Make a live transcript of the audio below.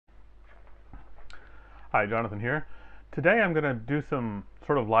Hi, Jonathan here. Today I'm going to do some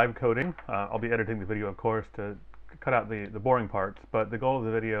sort of live coding. I'll be editing the video, of course, to cut out the boring parts, but the goal of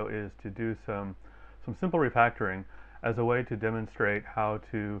the video is to do some simple refactoring as a way to demonstrate how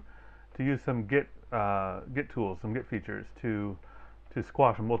to use some Git tools, some Git features to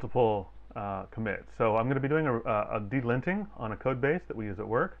squash multiple commits. So I'm going to be doing a delinting on a code base that we use at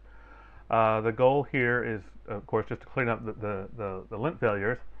work. The goal here is, of course, just to clean up the lint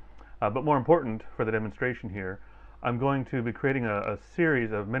failures. But more important for the demonstration here, I'm going to be creating a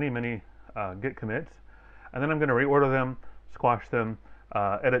series of many Git commits, and then I'm going to reorder them, squash them,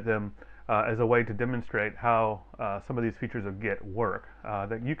 edit them as a way to demonstrate how some of these features of Git work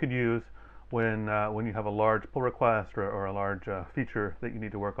that you could use when you have a large pull request or a large feature that you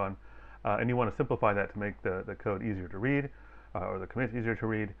need to work on, and you want to simplify that to make the code easier to read or the commits easier to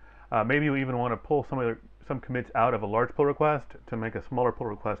read. Maybe you even want to pull some commits out of a large pull request to make a smaller pull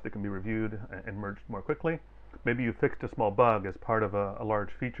request that can be reviewed and merged more quickly. Maybe you fixed a small bug as part of a large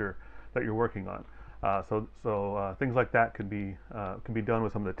feature that you're working on. So things like that can be done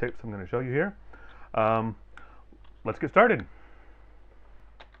with some of the tips I'm going to show you here. Let's get started.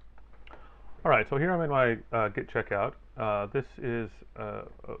 All right, so here I'm in my Git checkout. This is a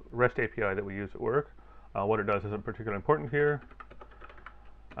REST API that we use at work. What it does isn't particularly important here.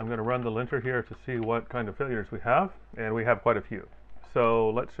 I'm going to run the linter here to see what kind of failures we have, and we have quite a few. So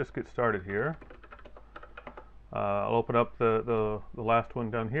let's just get started here. I'll open up the last one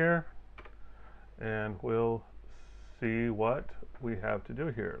down here, and we'll see what we have to do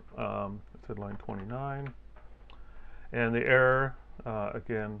here. It's at line 29, and the error,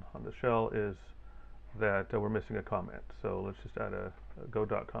 again, on the shell is that we're missing a comment. So let's just add a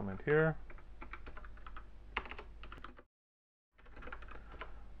go.comment here.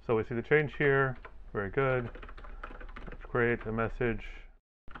 So we see the change here, very good. Let's create a message.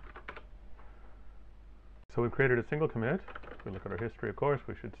 So we've created a single commit. If we look at our history, of course,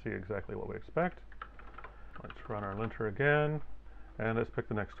 we should see exactly what we expect. Let's run our linter again, and let's pick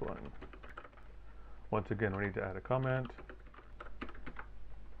the next one. Once again, we need to add a comment.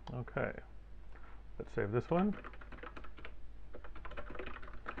 Okay, let's save this one.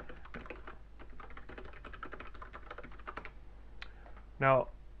 Now,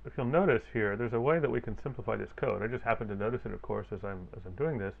 if you'll notice here, there's a way that we can simplify this code. I just happened to notice it, of course, as I'm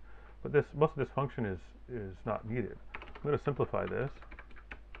doing this, but most of this function is not needed. I'm going to simplify this.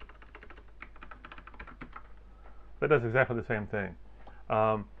 That does exactly the same thing,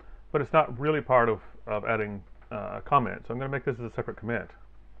 but it's not really part of adding a comment. So I'm going to make this as a separate commit.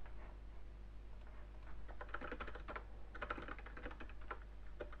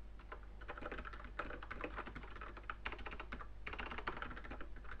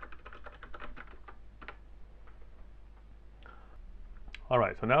 All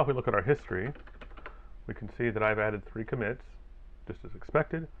right, so now if we look at our history, we can see that I've added 3 commits, just as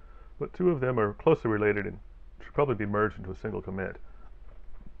expected, but 2 of them are closely related and should probably be merged into a single commit.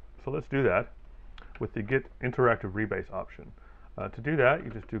 So let's do that with the Git interactive rebase option. To do that,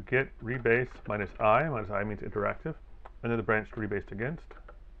 you just do git rebase -i means interactive, and then the branch to rebase against,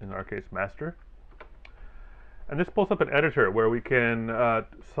 in our case master. And this pulls up an editor where we can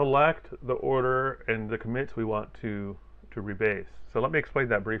select the order and the commits we want to rebase. So let me explain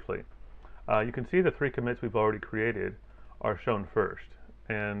that briefly. You can see the 3 commits we've already created are shown first.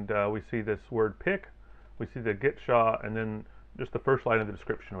 And we see this word pick, we see the git SHA, and then just the first line of the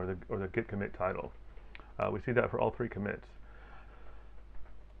description or the git commit title. We see that for all 3 commits.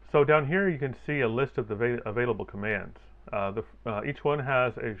 So down here you can see a list of the available commands. Each one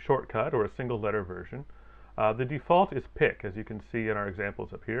has a shortcut or a single letter version. The default is pick, as you can see in our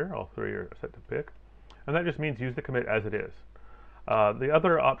examples up here. All 3 are set to pick. And that just means use the commit as it is. The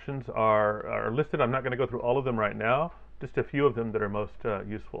other options are listed. I'm not going to go through all of them right now, just a few of them that are most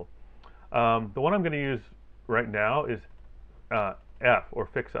useful. The one I'm going to use right now is F, or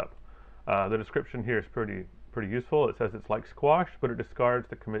Fixup. The description here is pretty useful. It says it's like squash, but it discards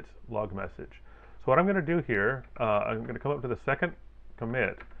the commit's log message. So what I'm going to do here, I'm going to come up to the second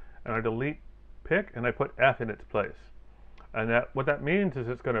commit, and I delete pick, and I put F in its place. And what that means is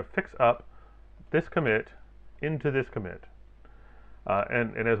it's going to fix up this commit into this commit.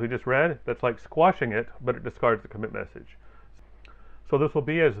 And as we just read, that's like squashing it, but it discards the commit message. So this will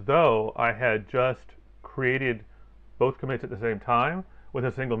be as though I had just created both commits at the same time with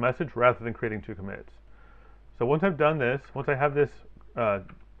a single message rather than creating 2 commits. So once I've done this, once I have this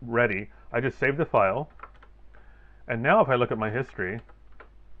ready, I just save the file. And now if I look at my history,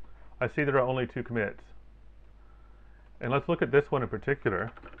 I see there are only 2 commits. And let's look at this one in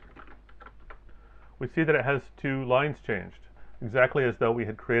particular. We see that it has 2 lines changed. exactly as though we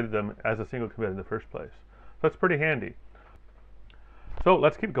had created them as a single commit in the first place. So that's pretty handy. So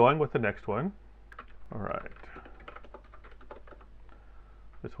let's keep going with the next one. All right.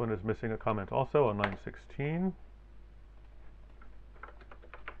 This one is missing a comment also on line 16.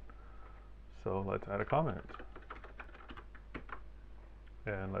 So let's add a comment.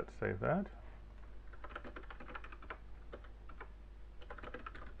 And let's save that.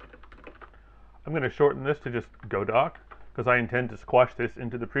 I'm going to shorten this to just GoDoc because I intend to squash this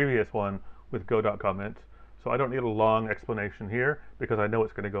into the previous one with GoDoc comments. So I don't need a long explanation here because I know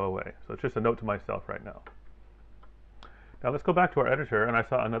it's going to go away. So it's just a note to myself right now. Now let's go back to our editor, and I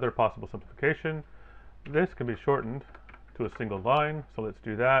saw another possible simplification. This can be shortened to a single line, so let's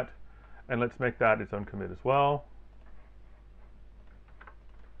do that. And let's make that its own commit as well.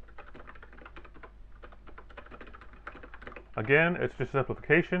 Again, it's just a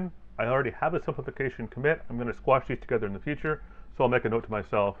simplification. I already have a simplification commit. I'm going to squash these together in the future, so I'll make a note to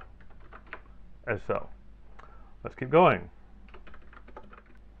myself as so. Let's keep going.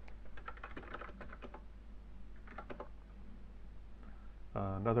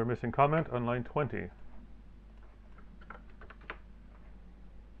 Another missing comment on line 20.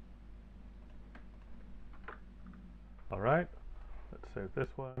 All right, let's save this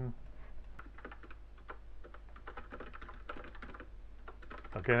one.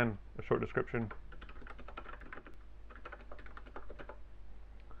 Again, a short description.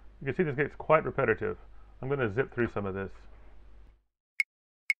 You can see this gets quite repetitive. I'm going to zip through some of this.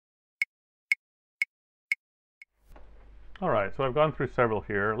 All right, so I've gone through several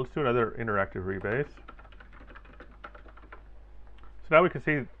here. Let's do another interactive rebase. So now we can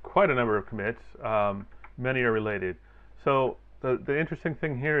see quite a number of commits. Many are related. So the interesting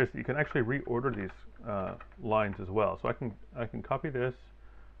thing here is that you can actually reorder these lines as well. So I can copy this,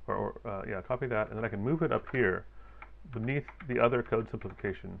 copy that, and then I can move it up here beneath the other code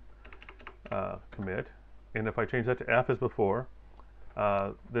simplification commit. And if I change that to F as before,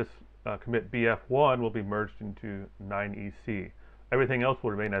 this commit BF1 will be merged into 9EC. Everything else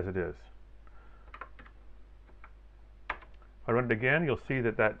will remain as it is. If I run it again, you'll see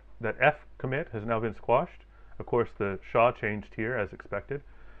that F commit has now been squashed. Of course, the SHA changed here as expected.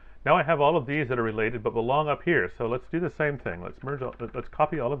 Now I have all of these that are related but belong up here. So let's do the same thing. Let's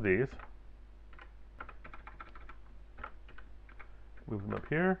copy all of these. Move them up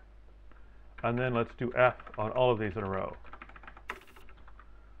here. And then let's do F on all of these in a row.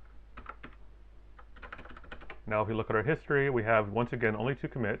 Now if we look at our history, we have once again only 2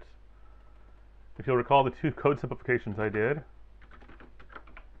 commits. If you'll recall the 2 code simplifications I did,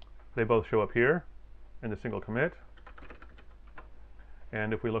 they both show up here in the single commit.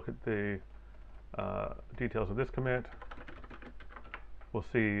 And if we look at the details of this commit, we'll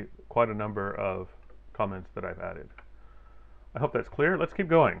see quite a number of comments that I've added. I hope that's clear. Let's keep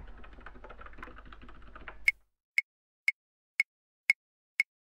going.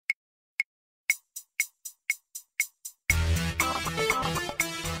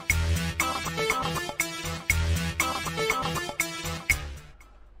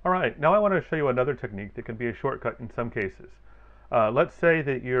 All right, now I want to show you another technique that can be a shortcut in some cases. Let's say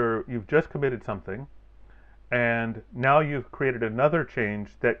that you've just committed something, and now you've created another change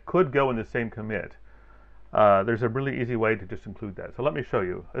that could go in the same commit. There's a really easy way to just include that. So let me show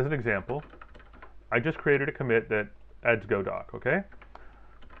you. As an example, I just created a commit that adds GoDoc, okay?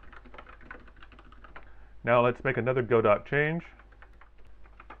 Now let's make another GoDoc change.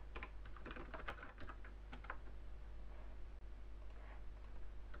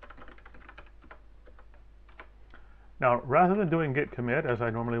 Now, rather than doing git commit as I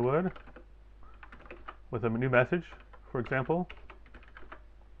normally would, with a new message, for example,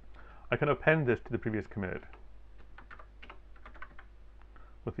 I can append this to the previous commit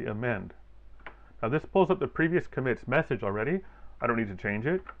with the amend. Now this pulls up the previous commit's message already. I don't need to change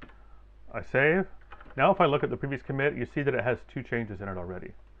it. I save. Now if I look at the previous commit, you see that it has 2 changes in it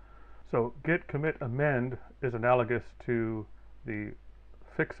already. So git commit amend is analogous to the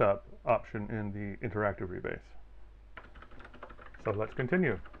fixup option in the interactive rebase. So let's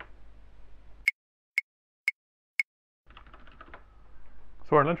continue.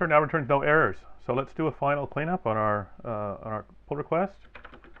 So our linter now returns no errors. So let's do a final cleanup on our pull request.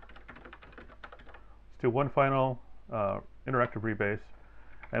 Let's do one final interactive rebase,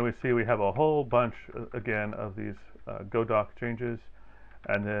 and we see we have a whole bunch again of these GoDoc changes,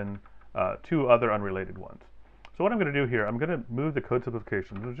 and then 2 other unrelated ones. So what I'm going to do here, I'm going to move the code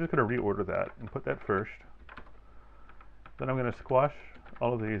simplification. I'm just going to reorder that and put that first. Then I'm going to squash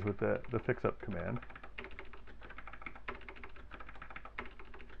all of these with the fixup command.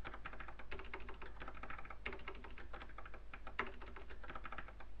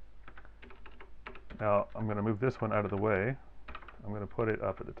 Now I'm going to move this one out of the way. I'm going to put it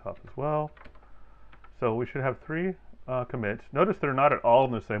up at the top as well. So we should have 3 commits. Notice they're not at all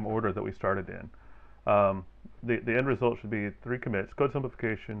in the same order that we started in. The end result should be 3 commits, code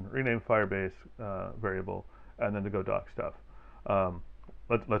simplification, rename Firebase variable, and then the go doc stuff.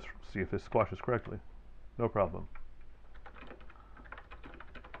 Let's see if this squashes correctly. No problem.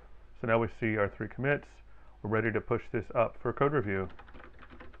 So now we see our 3 commits. We're ready to push this up for code review.